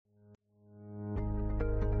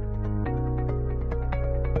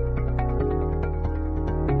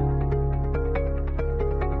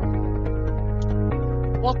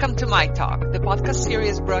Welcome to My Talk, the podcast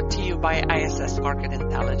series brought to you by ISS Market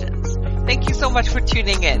Intelligence. Thank you so much for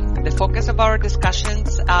tuning in. The focus of our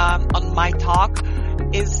discussions on My Talk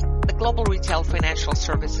is the global retail financial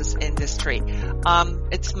services industry.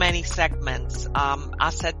 It's many segments,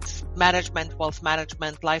 asset management, wealth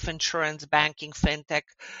management, life insurance, banking, fintech,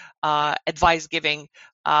 advice giving.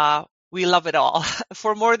 We love it all.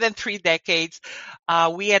 For more than 3 decades,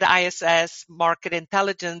 we at ISS Market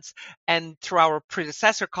Intelligence and through our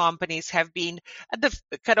predecessor companies have been at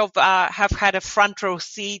the have had a front row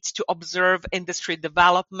seat to observe industry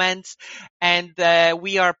developments, and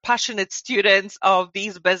we are passionate students of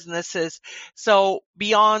these businesses. So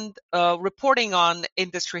beyond reporting on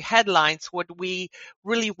industry headlines, what we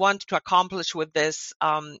really want to accomplish with this,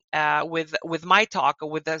 with My Talk or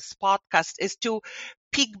with this podcast, is to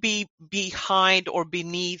peek behind or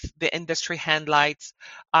beneath the industry headlines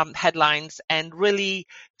and really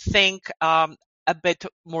think a bit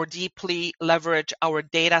more deeply, leverage our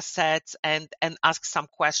data sets and ask some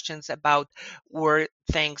questions about where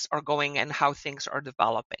things are going and how things are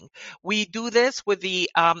developing. We do this with the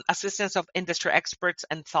assistance of industry experts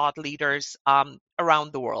and thought leaders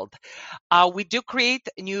around the world. We do create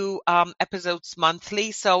new episodes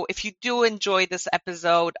monthly. So if you do enjoy this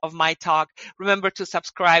episode of My Talk, remember to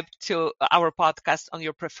subscribe to our podcast on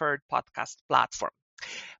your preferred podcast platform.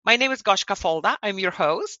 My name is Goshka Folda. I'm your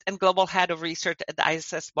host and Global Head of Research at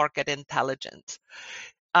ISS Market Intelligence.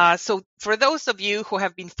 So for those of you who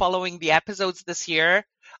have been following the episodes this year,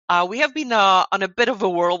 we have been on a bit of a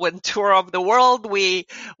whirlwind tour of the world. We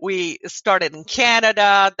started in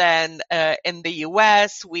Canada, then in the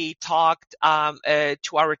US. We talked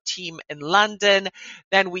to our team in London.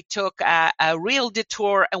 Then we took a real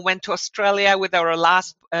detour and went to Australia with our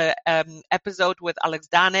last episode with Alex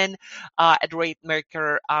Danin at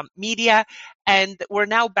Ratemaker Media. And we're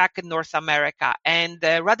now back in North America. And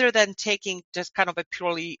rather than taking just kind of a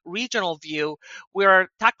purely regional view, we're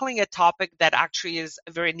tackling a topic that actually is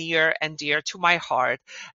very near and dear to my heart.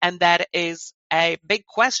 And that is a big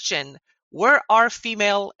question. Where are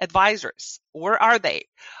female advisors? Where are they?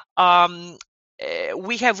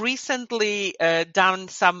 We have recently done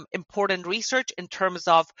some important research in terms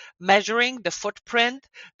of measuring the footprint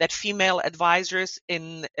that female advisors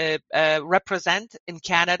represent in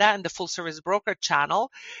Canada and the full service broker channel.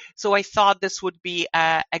 So I thought this would be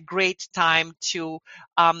a great time to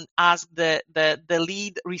ask the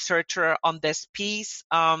lead researcher on this piece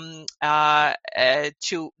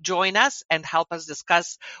to join us and help us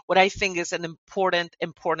discuss what I think is an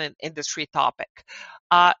important industry topic.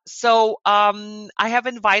 So I have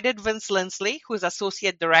invited Vince Lindsley, who is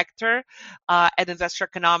Associate Director at Investor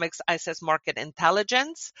Economics ISS Market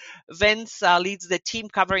Intelligence. Vince leads the team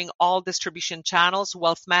covering all distribution channels,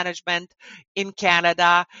 wealth management in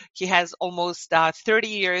Canada. He has almost 30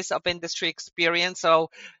 years of industry experience. So,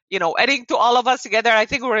 adding to all of us together, I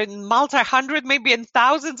think we're in multi-hundred, maybe in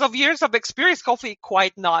thousands of years of experience. Hopefully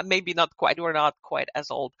maybe not quite. We're not quite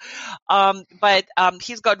as old. But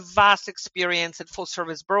he's got vast experience in full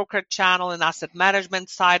service broker channel and asset management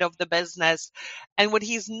side of the business. And when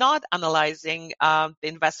he's not analyzing the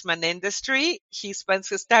investment industry, he spends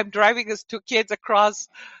his time driving his 2 kids across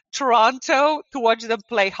Toronto to watch them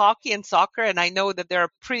play hockey and soccer. And I know that they're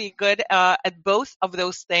pretty good at both of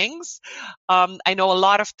those things. I know a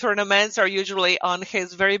lot of tournaments are usually on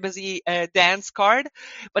his very busy dance card,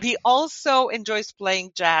 but he also enjoys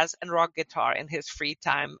playing jazz and rock guitar in his free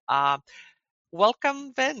time.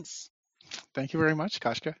 Welcome, Vince. Thank you very much,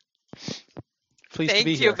 Goshka. Pleased to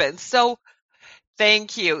be here. Thank you, Vince. So,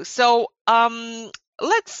 thank you. So,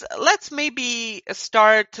 let's maybe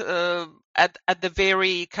start at the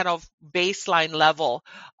very kind of baseline level.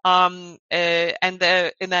 And in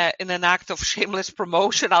an act of shameless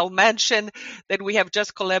promotion, I'll mention that we have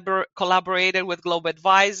just collaborated with Globe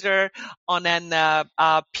Advisor on an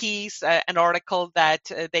piece, an article that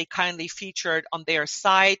they kindly featured on their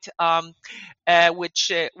site,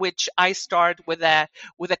 which I start with a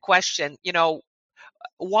question.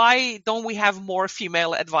 Why don't we have more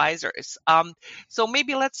female advisors? So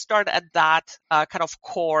maybe let's start at that kind of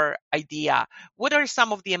core idea. What are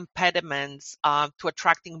some of the impediments to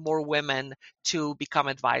attracting more women to become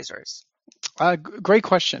advisors? Great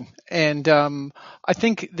question. And I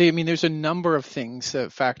think there's a number of things,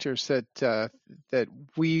 factors that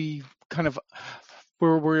we kind of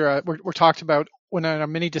we're talked about when in our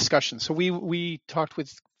many discussions. So we talked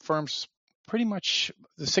with firms, pretty much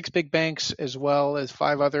the 6 big banks as well as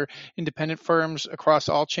 5 other independent firms across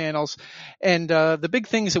all channels. And the big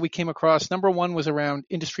things that we came across, number one was around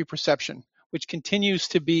industry perception, which continues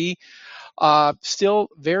to be still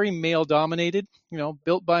very male dominated,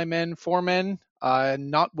 built by men for men.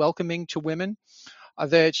 not welcoming to women.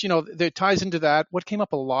 That ties into that. What came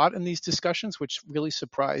up a lot in these discussions, which really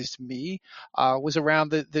surprised me, was around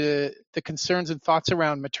the concerns and thoughts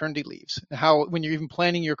around maternity leaves. How when you're even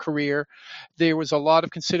planning your career, there was a lot of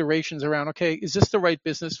considerations around, okay, is this the right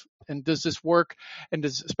business and does this work? And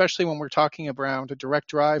especially when we're talking around a direct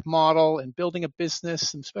drive model and building a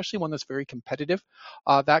business, and especially one that's very competitive,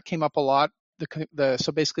 that came up a lot.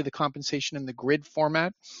 So basically the compensation in the grid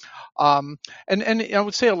format. And I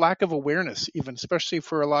would say a lack of awareness, even especially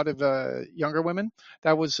for a lot of younger women.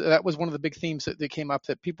 That was one of the big themes that came up,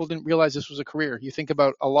 that people didn't realize this was a career. You think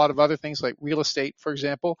about a lot of other things like real estate, for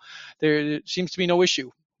example. There seems to be no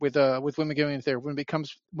issue with women going in there.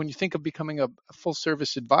 When you think of becoming a full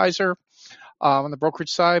service advisor on the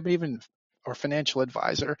brokerage side, but even or financial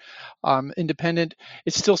advisor, independent,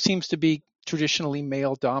 it still seems to be traditionally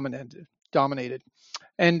male dominated.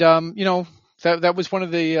 And that was one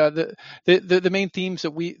of the main themes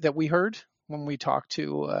that we heard when we talked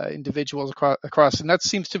to individuals across, and that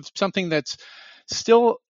seems to something that's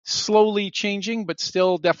still slowly changing, but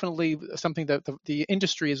still definitely something that the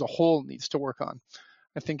industry as a whole needs to work on.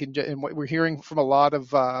 I think in what we're hearing from a lot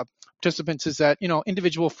of participants is that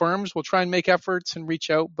individual firms will try and make efforts and reach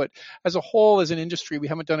out, but as a whole, as an industry, we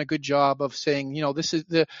haven't done a good job of saying, this is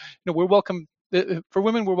we're welcome. For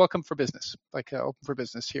women, we're welcome for business, like open for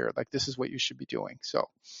business here. Like this is what you should be doing. So.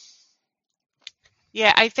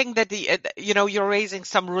 Yeah, I think that you're raising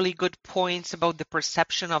some really good points about the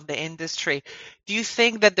perception of the industry. Do you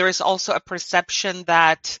think that there is also a perception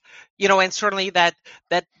that, and certainly that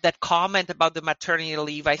comment about the maternity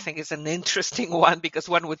leave, I think is an interesting one, because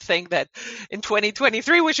one would think that in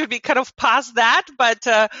 2023 we should be kind of past that, but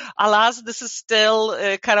alas, this is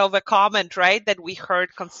still kind of a comment, right, that we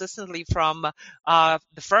heard consistently from the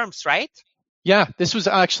firms, right? Yeah, this was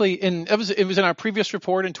actually it was in our previous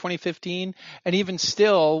report in 2015, and even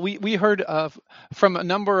still, we heard from a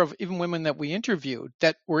number of even women that we interviewed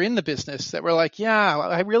that were in the business that were like, yeah,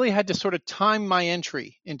 I really had to sort of time my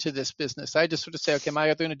entry into this business. I had to sort of say, okay, am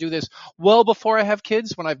I going to do this well before I have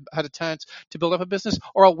kids, when I've had a chance to build up a business,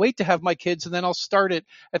 or I'll wait to have my kids and then I'll start it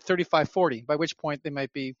at 35, 40, by which point they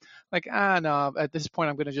might be like, no, at this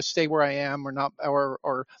point I'm going to just stay where I am, or not,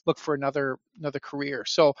 or look for another career.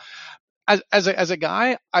 So. As a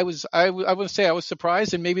guy, I would say I was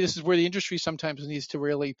surprised, and maybe this is where the industry sometimes needs to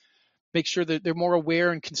really make sure that they're more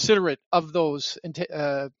aware and considerate of those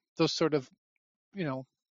sort of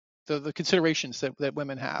the considerations that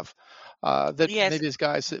women have that Yes. maybe as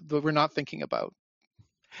guys that we're not thinking about.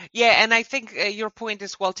 Yeah, and I think your point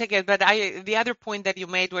is well taken. But the other point that you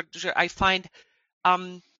made, which I find,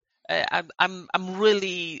 um, I'm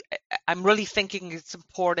really thinking it's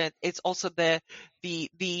important. It's also the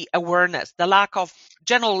awareness, the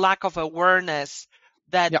general lack of awareness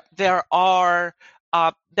that Yeah. there are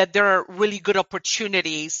really good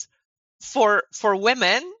opportunities for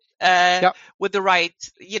women Yeah. with the right,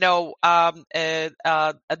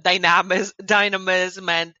 dynamism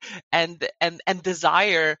and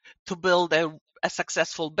desire to build a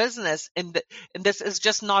successful business. And this is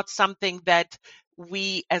just not something that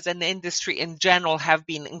we as an industry in general have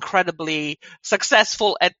been incredibly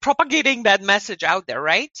successful at propagating that message out there,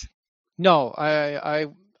 right? No, I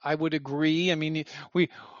would agree. I mean, we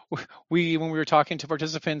when we were talking to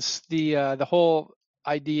participants, the whole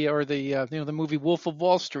idea, or the movie Wolf of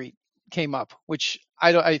Wall Street came up, which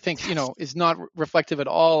I think is not reflective at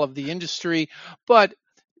all of the industry, but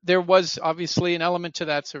there was obviously an element to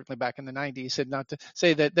that, certainly back in the 90s, and not to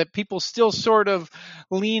say that people still sort of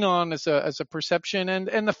lean on as a perception,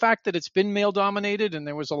 and the fact that it's been male dominated, and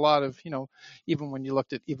there was a lot of even when you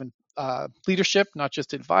looked at even leadership, not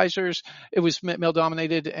just advisors, it was male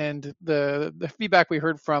dominated, and the feedback we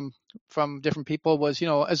heard from different people was,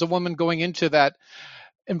 as a woman going into that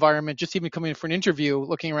environment, just even coming in for an interview,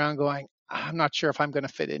 looking around going, I'm not sure if I'm going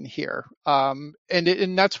to fit in here. And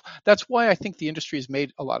that's why I think the industry has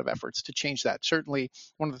made a lot of efforts to change that. Certainly,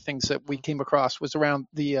 one of the things that we came across was around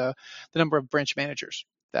the number of branch managers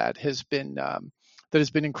that has been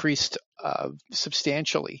increased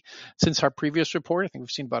substantially since our previous report. I think we've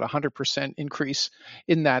seen about 100% increase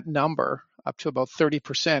in that number, up to about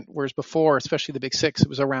 30%, whereas before, especially the big six, it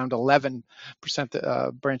was around 11%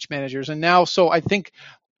 branch managers. And now, so I think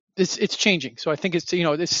it's changing. So I think it's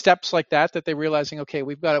steps like that they're realizing, okay,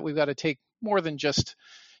 we've got to take more than just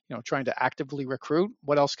trying to actively recruit.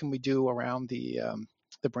 What else can we do around the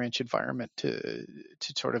branch environment to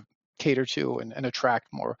sort of cater to and attract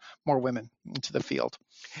more women into the field?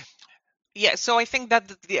 Yeah, so I think that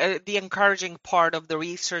the encouraging part of the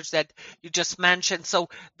research that you just mentioned, so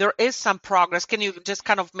there is some progress. Can you just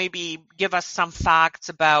kind of maybe give us some facts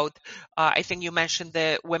about, I think you mentioned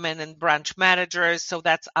the women and branch managers, so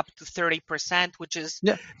that's up to 30%, which is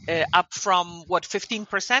Yeah. up from what,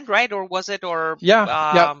 15%, right? Or was it, or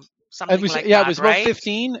Yeah. something like It that, was about right?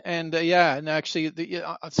 15, and and actually,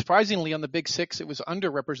 surprisingly, on the big six, it was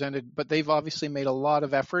underrepresented. But they've obviously made a lot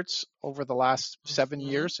of efforts over the last 7 Hmm.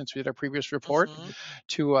 years since we did our previous report Hmm.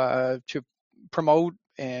 to promote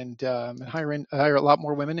and hire a lot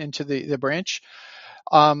more women into the branch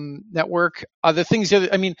network. The things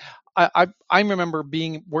that I mean, I remember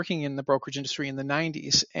working in the brokerage industry in the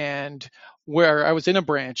 90s, and where I was in a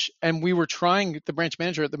branch and we were trying, the branch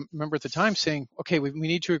manager remember at the time saying, okay, we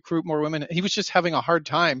need to recruit more women. He was just having a hard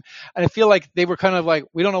time. And I feel like they were kind of like,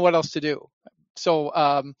 we don't know what else to do.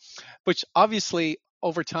 So, which obviously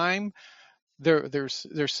over time,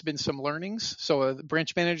 there's been some learnings. So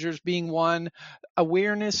branch managers being one,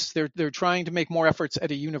 awareness. They're trying to make more efforts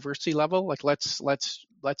at a university level. Like let's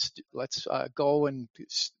go and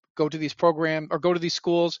go to these programs or go to these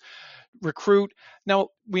schools, recruit. Now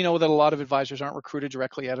we know that a lot of advisors aren't recruited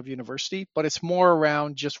directly out of university, but it's more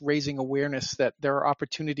around just raising awareness that there are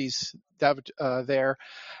opportunities that there,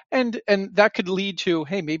 and that could lead to,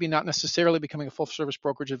 hey, maybe not necessarily becoming a full service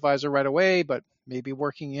brokerage advisor right away, but maybe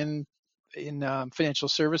working in financial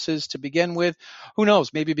services to begin with. Who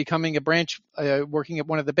knows? Maybe becoming a branch, working at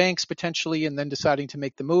one of the banks potentially, and then deciding to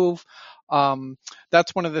make the move.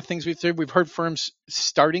 That's one of the things we've heard firms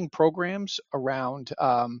starting programs around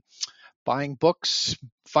buying books,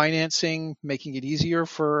 financing, making it easier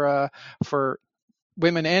for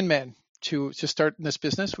women and men to start in this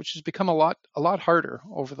business, which has become a lot harder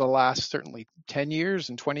over the last certainly 10 years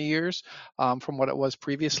and 20 years from what it was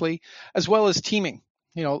previously, as well as teaming.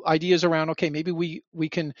 Ideas around, okay, maybe we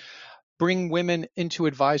can bring women into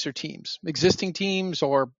advisor teams, existing teams,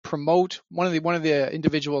 or promote. One of the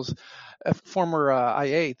individuals, a former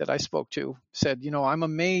IA that I spoke to, said, I'm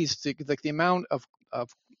amazed like the amount of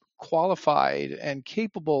qualified and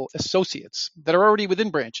capable associates that are already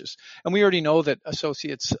within branches, and we already know that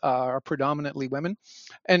associates are predominantly women,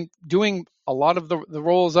 and doing a lot of the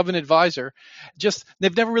roles of an advisor, just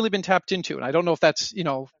they've never really been tapped into. And I don't know if that's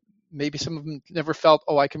maybe some of them never felt,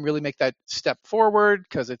 oh, I can really make that step forward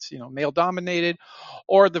because it's male dominated,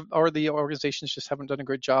 or the organizations just haven't done a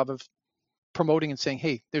great job of promoting and saying,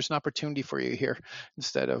 hey, there's an opportunity for you here,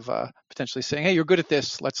 instead of potentially saying, hey, you're good at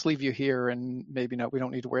this, let's leave you here, and maybe no, we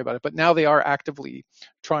don't need to worry about it. But now they are actively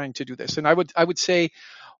trying to do this, and I would say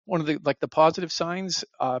one of the positive signs,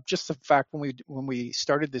 just the fact when we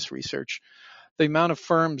started this research, the amount of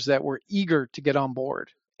firms that were eager to get on board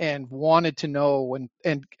and wanted to know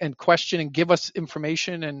and question and give us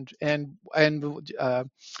information, and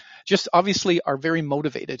just obviously are very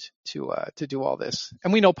motivated to do all this.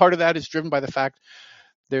 And we know part of that is driven by the fact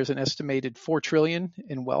there's an estimated $4 trillion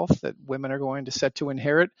in wealth that women are going to set to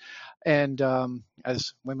inherit, and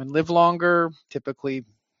as women live longer, typically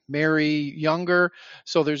marry younger,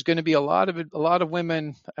 so there's going to be a lot of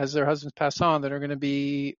women as their husbands pass on that are going to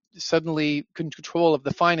be suddenly in control of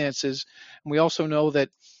the finances. And we also know that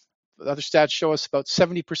other stats show us about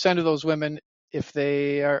 70% of those women, if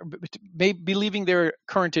they may be leaving their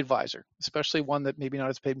current advisor, especially one that maybe not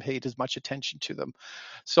has paid as much attention to them.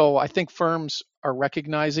 So I think firms are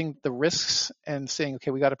recognizing the risks and saying,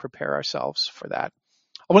 okay, we got to prepare ourselves for that.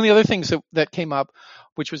 One of the other things that came up,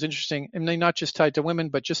 which was interesting, and not just tied to women,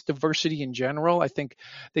 but just diversity in general, I think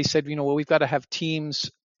they said, well, we've got to have teams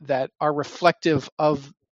that are reflective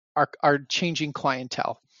of our changing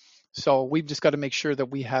clientele. So we've just got to make sure that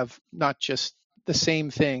we have not just the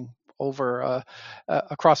same thing over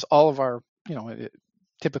across all of our,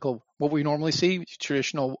 typical what we normally see,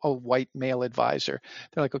 traditional white male advisor.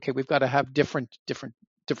 They're like, okay, we've got to have different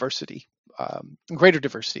diversity, greater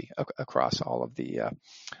diversity across all of the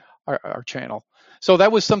our channel. So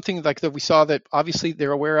that was something like that we saw that obviously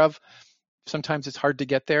they're aware of. Sometimes it's hard to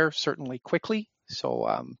get there, certainly quickly. So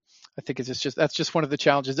I think that's just one of the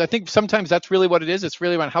challenges. I think sometimes that's really what it is. It's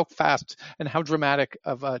really around how fast and how dramatic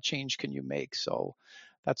of a change can you make. So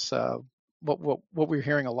that's what we're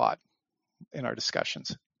hearing a lot in our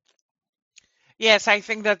discussions. Yes, I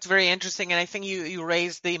think that's very interesting, and I think you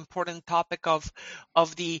raised the important topic of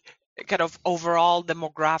the kind of overall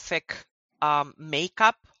demographic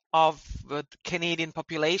makeup of the Canadian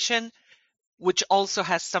population, which also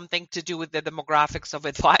has something to do with the demographics of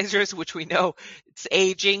advisors, which we know it's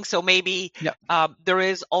aging. So maybe there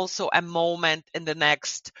is also a moment in the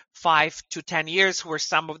next 5 to 10 years where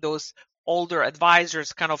some of those older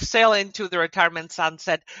advisors kind of sail into the retirement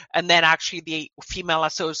sunset, and then actually the female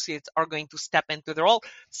associates are going to step into the role.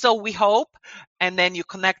 So we hope, and then you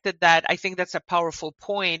connected that. I think that's a powerful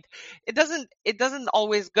point. It doesn't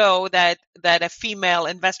always go that a female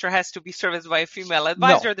investor has to be serviced by a female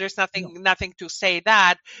advisor. No. There's nothing to say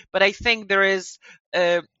that, but I think there is,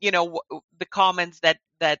 the comments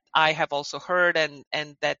that I have also heard and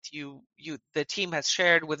that the team has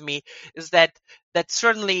shared with me is that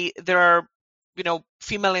certainly there are,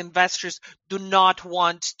 female investors do not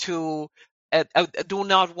want a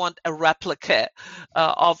replica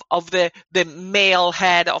of the male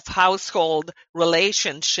head of household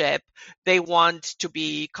relationship. They want to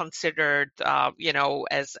be considered,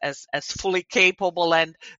 as fully capable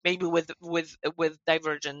and maybe with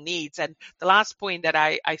divergent needs. And the last point that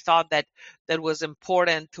I thought that was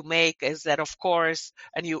important to make is that, of course,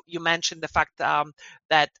 and you mentioned the fact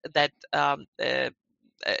that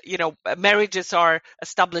marriages are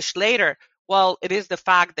established later. Well, it is the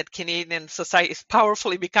fact that Canadian society is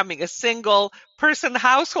powerfully becoming a single person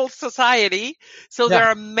household society. So there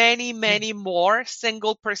are many, many more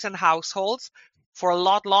single person households for a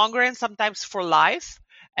lot longer and sometimes for life.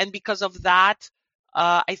 And because of that,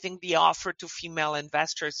 I think the offer to female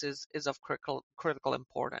investors is of critical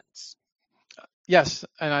importance. Yes,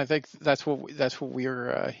 and I think that's what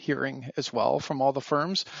we're hearing as well from all the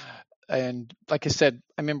firms. And like I said,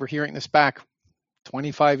 I remember hearing this back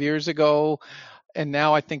 25 years ago, and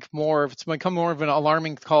now I think it's become more of an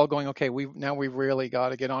alarming call going, okay, we really got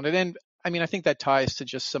to get on it. And I mean, I think that ties to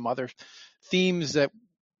just some other themes that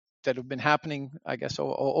have been happening, I guess,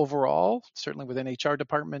 overall, certainly within HR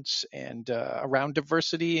departments and around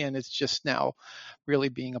diversity. And it's just now really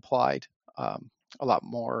being applied a lot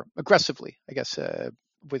more aggressively, I guess,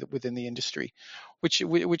 within the industry, which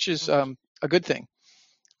is a good thing.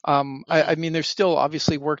 I mean, there's still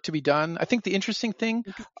obviously work to be done. I think the interesting thing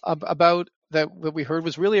about that what we heard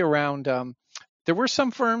was really around there were some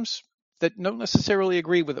firms that don't necessarily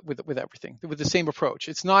agree with everything, with the same approach.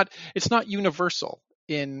 It's not universal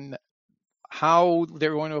in how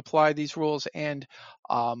they're going to apply these rules and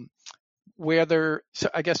whether. So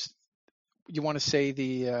I guess you want to say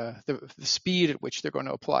the speed at which they're going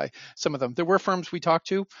to apply some of them. There were firms we talked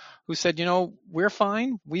to who said, we're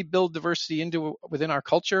fine. We build diversity within our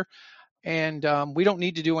culture, and we don't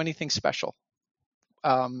need to do anything special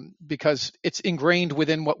because it's ingrained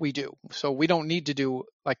within what we do. So we don't need to do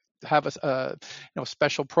have a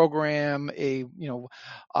special program,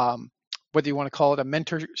 whether you want to call it a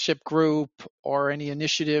mentorship group or any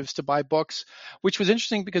initiatives to buy books, which was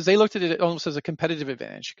interesting because they looked at it almost as a competitive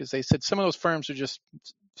advantage because they said some of those firms are just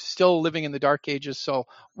still living in the dark ages. So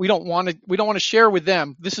we don't want to share with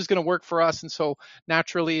them. This is going to work for us. And so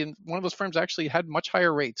naturally, and one of those firms actually had much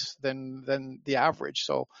higher rates than the average.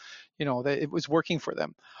 So, it was working for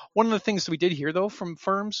them. One of the things that we did hear though from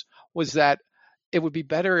firms was that it would be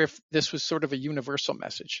better if this was sort of a universal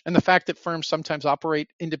message. And the fact that firms sometimes operate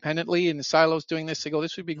independently in the silos doing this, they go,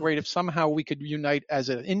 this would be great if somehow we could unite as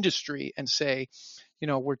an industry and say,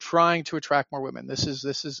 we're trying to attract more women. This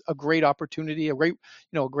is a great opportunity, a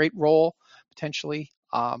great role potentially.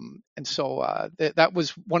 And so that was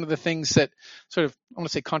one of the things that sort of, I want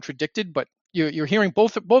to say contradicted, but you're hearing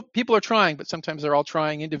both people are trying, but sometimes they're all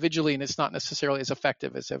trying individually and it's not necessarily as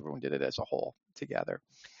effective as everyone did it as a whole together.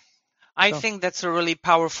 I think that's a really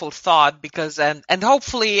powerful thought because, and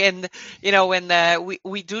hopefully,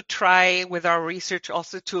 we do try with our research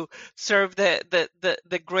also to serve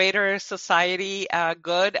the greater society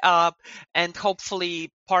good, and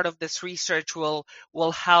hopefully part of this research will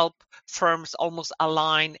help firms almost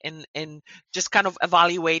align in just kind of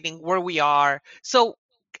evaluating where we are. So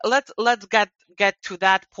let's get to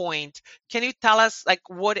that point. Can you tell us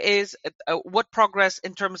what progress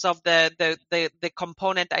in terms of the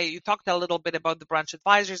component? You talked a little bit about the branch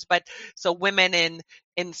advisors, but so women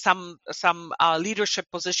in some leadership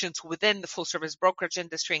positions within the full service brokerage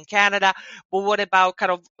industry in Canada. But what about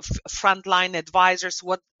kind of frontline advisors?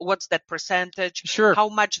 What's that percentage? Sure. How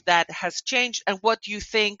much that has changed, and what do you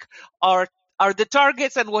think are the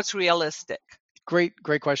targets and what's realistic? Great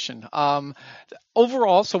question.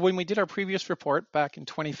 Overall, so when we did our previous report back in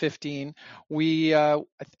 2015, it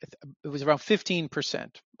was around 15%.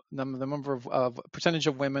 The number of percentage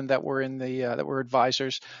of women that were in that were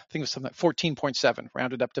advisors. I think it was something like 14.7,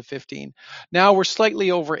 rounded up to 15. Now we're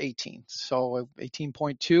slightly over 18, so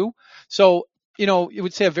 18.2. So you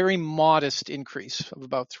would say a very modest increase of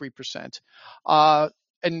about 3%.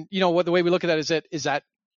 And what the way we look at that is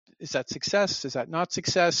that success? Is that not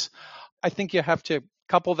success? I think you have to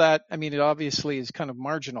couple that. I mean, it obviously is kind of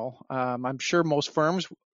marginal. I'm sure most firms,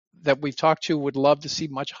 that we've talked to would love to see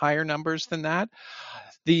much higher numbers than that.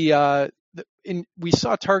 We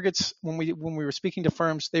saw targets when we were speaking to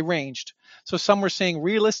firms, they ranged. So some were saying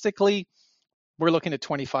realistically, we're looking at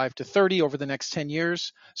 25 to 30 over the next 10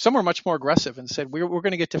 years. Some were much more aggressive and said we're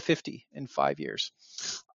going to get to 50 in 5 years.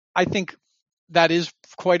 I think that is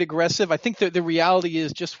quite aggressive. I think that the reality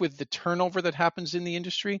is just with the turnover that happens in the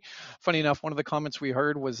industry. Funny enough, one of the comments we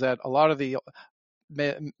heard was that a lot of the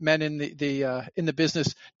men in the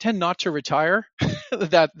business tend not to retire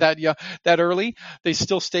that early. They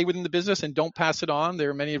still stay within the business and don't pass it on. There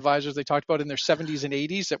are many advisors they talked about in their 70s and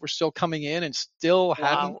 80s that were still coming in and still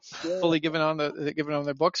hadn't fully given on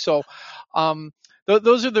their books. So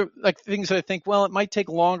those are the things that I think. Well, it might take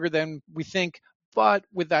longer than we think, but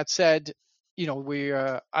with that said,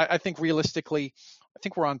 I think realistically, I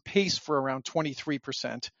think we're on pace for around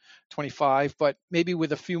 23%, 25, but maybe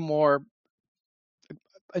with a few more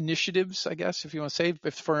initiatives, I guess, if you want to say,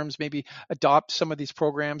 if firms maybe adopt some of these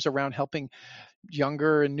programs around helping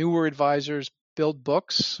younger and newer advisors build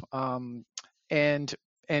books, and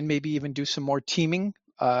maybe even do some more teaming,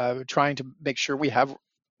 trying to make sure we have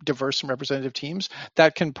diverse and representative teams,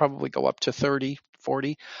 that can probably go up to 30,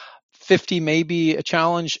 40. 50 may be a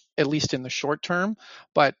challenge, at least in the short term.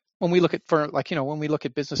 But when we look at when we look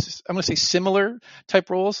at businesses, I'm going to say similar type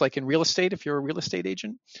roles, like in real estate, if you're a real estate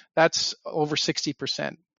agent, that's over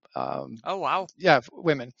 60%. Oh, wow. Yeah,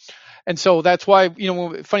 women. And so that's why,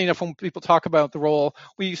 funny enough, when people talk about the role,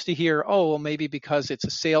 we used to hear, oh, well, maybe because it's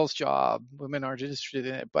a sales job, women aren't interested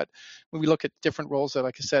in it. But when we look at different roles that,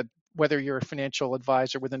 like I said, whether you're a financial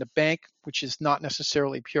advisor within a bank, which is not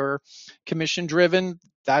necessarily pure commission driven,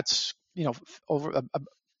 that's, over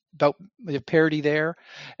about parity there.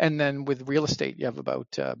 And then with real estate, you have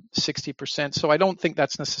about 60%. So I don't think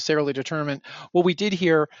that's necessarily determined. What we did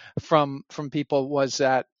hear from people was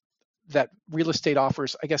that real estate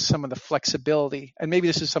offers, I guess, some of the flexibility. And maybe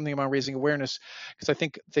this is something about raising awareness, because I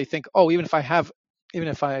think they think, oh, even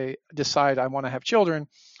if I decide I want to have children,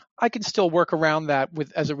 I can still work around that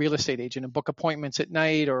as a real estate agent and book appointments at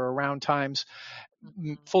night or around times.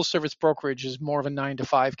 Full service brokerage is more of a 9 to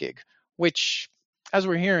 5 gig, which, as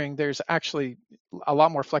we're hearing, there's actually a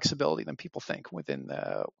lot more flexibility than people think within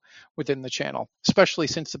the channel, especially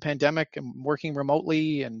since the pandemic and working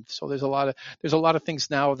remotely. And so there's a lot of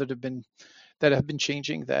things now that have been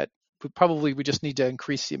changing that we just need to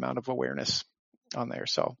increase the amount of awareness on there.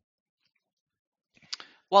 So.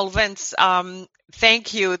 Well, Vince,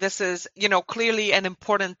 thank you. This is, clearly an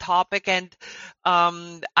important topic. And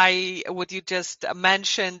what you just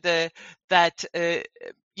mentioned, that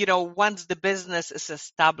once the business is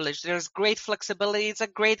established, there's great flexibility. It's a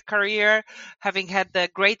great career. Having had the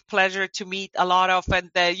great pleasure to meet a lot of, and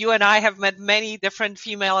you and I have met many different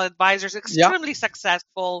female advisors, extremely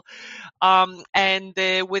successful, and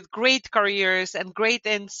with great careers and great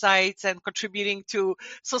insights and contributing to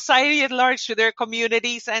society at large, to their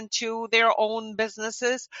communities and to their own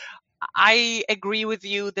businesses. I agree with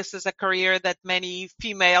you. This is a career that many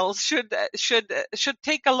females should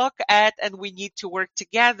take a look at, and we need to work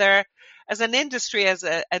together as an industry, as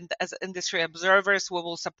industry observers. We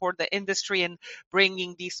will support the industry in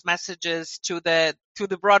bringing these messages to the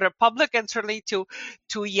broader public, and certainly to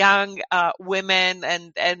young women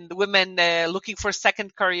and women looking for a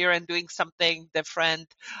second career and doing something different.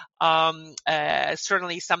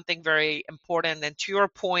 Certainly something very important. And to your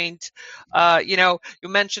point, you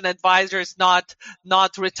mentioned advisors not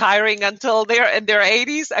retiring until they're in their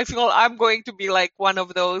 80s. I feel I'm going to be like one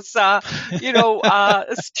of those,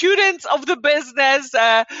 students of the business,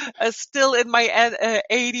 still in my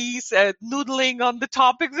 80s, noodling on the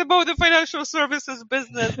topics about the financial services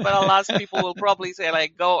business, but alas, people will probably say,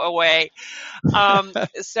 like, go away.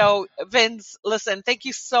 So Vince, listen, thank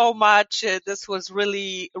you so much. This was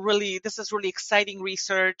really exciting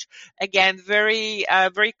research. Again, very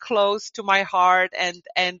close to my heart, and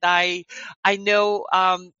I know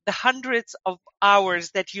the hundreds of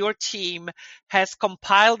hours that your team has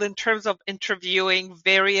compiled in terms of interviewing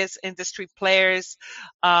various industry players,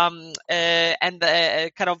 and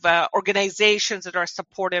kind of organizations that are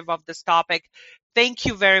supportive of this topic. Thank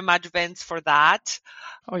you very much, Vince, for that.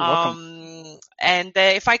 Oh, you're welcome. And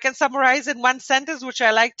if I can summarize in one sentence, which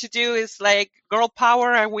I like to do, is like girl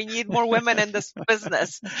power, and we need more women in this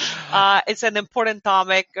business. It's an important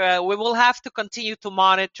topic. We will have to continue to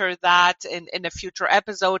monitor that in a future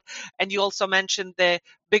episode. And you also mentioned the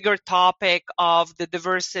bigger topic of the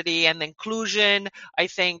diversity and inclusion. I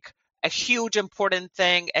think a huge important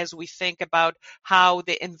thing as we think about how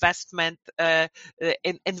the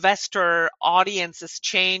investor audience is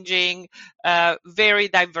changing, very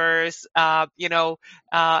diverse,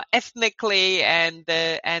 ethnically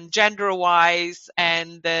and gender wise,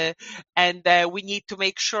 and we need to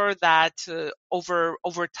make sure that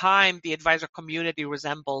over time the advisor community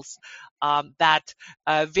resembles that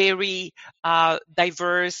very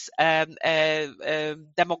diverse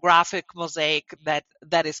demographic mosaic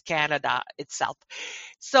that is Canada itself.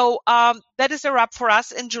 So that is a wrap for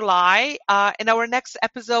us in July. In our next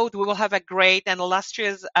episode, we will have a great and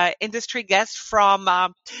illustrious industry guest from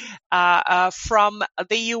the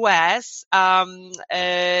U.S.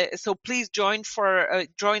 So please join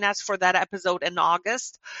us for that episode in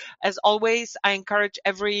August. As always, I encourage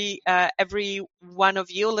every one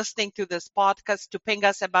of you listening to this podcast to ping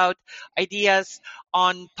us about ideas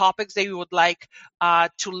on topics that you would like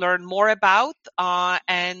to learn more about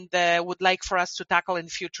and would like for us to tackle in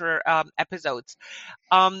future episodes.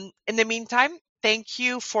 In the meantime, thank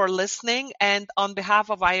you for listening. And on behalf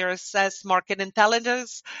of IRSS Market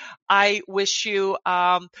Intelligence, I wish you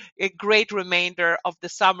a great remainder of the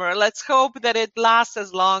summer. Let's hope that it lasts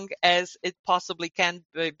as long as it possibly can,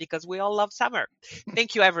 because we all love summer.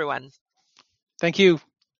 Thank you, everyone. Thank you.